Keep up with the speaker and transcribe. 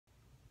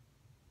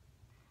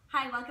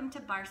Hi, welcome to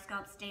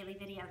BarSculpt's daily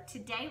video.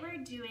 Today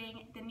we're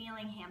doing the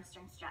kneeling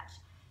hamstring stretch.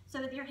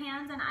 So with your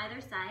hands on either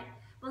side,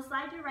 we'll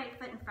slide your right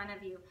foot in front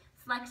of you.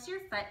 Flex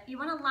your foot. You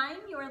want to line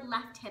your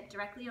left hip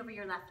directly over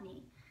your left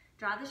knee.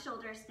 Draw the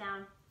shoulders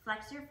down.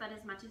 Flex your foot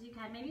as much as you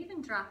can. Maybe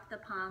even drop the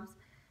palms.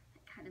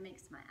 It kind of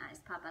makes my eyes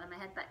pop out of my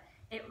head, but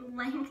it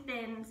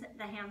lengthens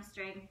the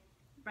hamstring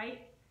right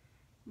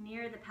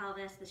near the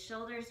pelvis. The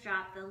shoulders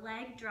drop. The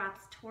leg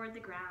drops toward the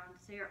ground.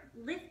 So you're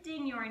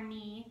lifting your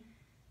knee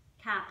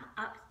cap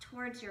up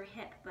towards your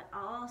hip, but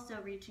also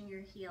reaching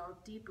your heel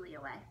deeply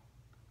away.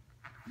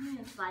 And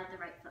then slide the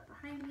right foot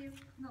behind you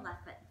and the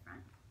left foot in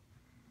front.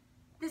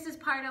 This is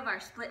part of our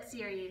split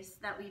series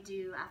that we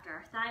do after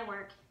our thigh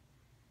work,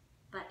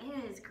 but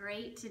it is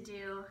great to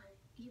do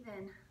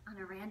even on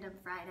a random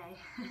Friday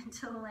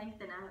to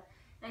lengthen out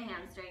the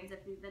hamstrings. If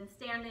you've been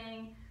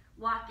standing,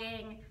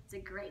 walking, it's a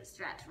great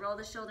stretch. Roll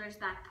the shoulders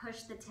back,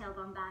 push the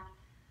tailbone back.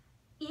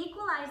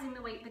 Equalizing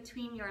the weight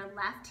between your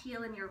left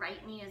heel and your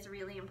right knee is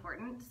really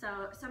important.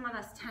 So some of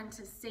us tend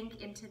to sink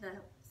into the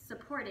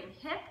supporting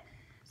hip.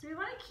 So we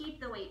want to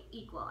keep the weight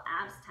equal,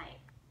 abs tight.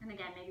 And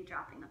again, maybe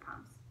dropping the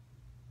palms.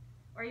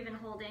 Or even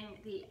holding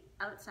the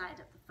outside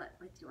of the foot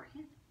with your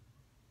hand.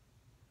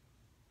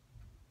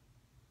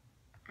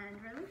 And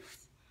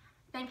release.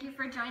 Thank you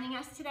for joining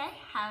us today.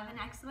 Have an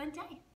excellent day.